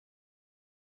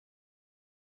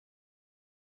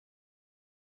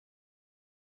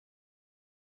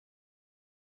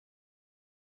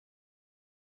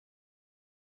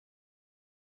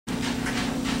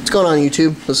What's going on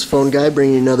YouTube? This is Phone Guy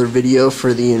bringing you another video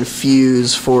for the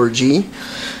Infuse 4G.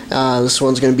 This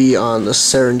one's going to be on the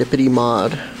Serendipity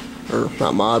mod, or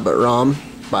not mod, but ROM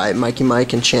by Mikey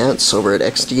Mike and Chance over at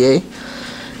XDA.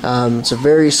 It's a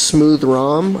very smooth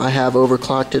ROM. I have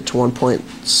overclocked it to 1.6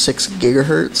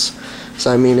 gigahertz.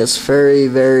 So I mean it's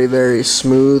very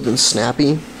smooth and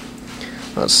snappy.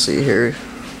 Let's see here.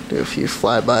 Do a few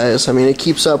flybys. I mean it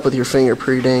keeps up with your finger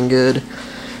pretty dang good.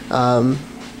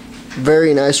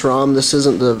 Very nice ROM. This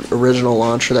isn't the original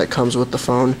launcher that comes with the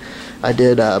phone. I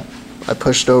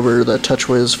pushed over the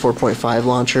TouchWiz 4.5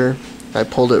 launcher. I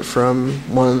pulled it from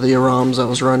one of the ROMs that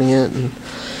was running it, and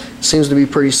it seems to be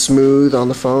pretty smooth on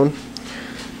the phone.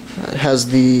 It has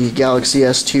the Galaxy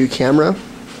S2 camera,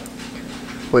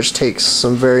 which takes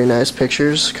some very nice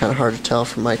pictures. Kind of hard to tell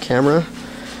from my camera.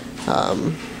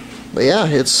 But yeah,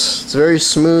 it's very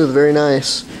smooth, very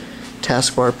nice.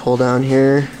 Taskbar pull down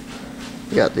here.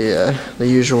 You got the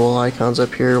usual icons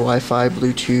up here: Wi-Fi,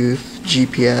 Bluetooth,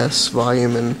 GPS,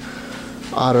 volume, and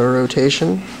auto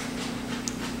rotation.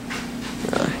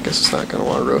 I guess it's not going to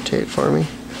want to rotate for me.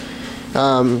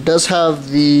 Does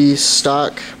have the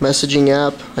stock messaging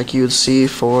app like you would see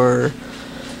for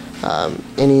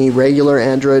any regular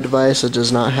Android device. It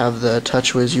does not have the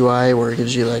TouchWiz UI where it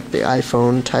gives you like the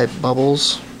iPhone type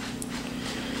bubbles.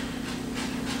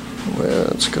 Well,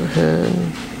 let's go ahead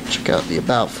and check out the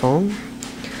About phone.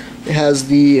 It has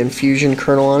the Infusion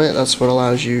kernel on it. That's what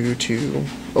allows you to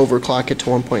overclock it to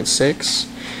 1.6.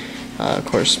 Of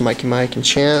course, Mikey Mike and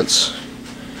Chance.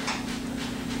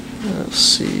 Let's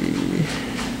see.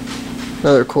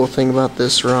 Another cool thing about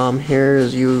this ROM here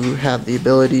is you have the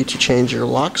ability to change your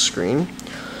lock screen,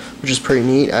 which is pretty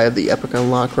neat. I have the Epic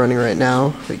Unlock running right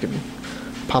now. We can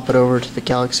pop it over to the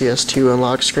Galaxy S2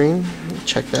 unlock screen.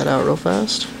 Check that out real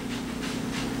fast.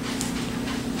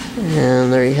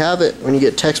 And there you have it. When you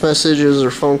get text messages or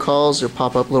phone calls, there'll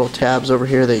pop up little tabs over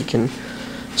here that you can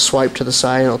swipe to the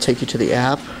side and it'll take you to the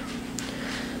app.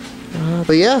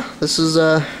 But yeah, this is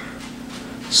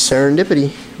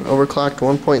Serendipity overclocked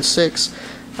 1.6.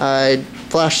 I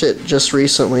flashed it just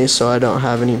recently, so I don't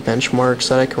have any benchmarks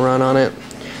that I can run on it.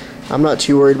 I'm not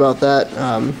too worried about that.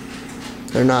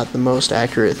 They're not the most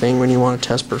accurate thing when you want to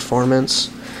test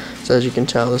performance. So as you can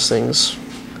tell, this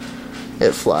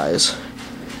it flies.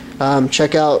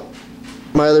 Check out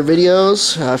my other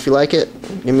videos. If you like it,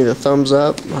 give me the thumbs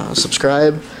up,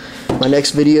 subscribe. My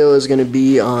next video is going to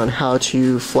be on how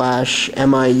to flash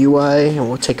MIUI, and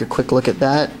we'll take a quick look at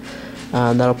that.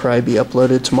 That'll probably be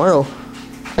uploaded tomorrow.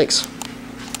 Thanks.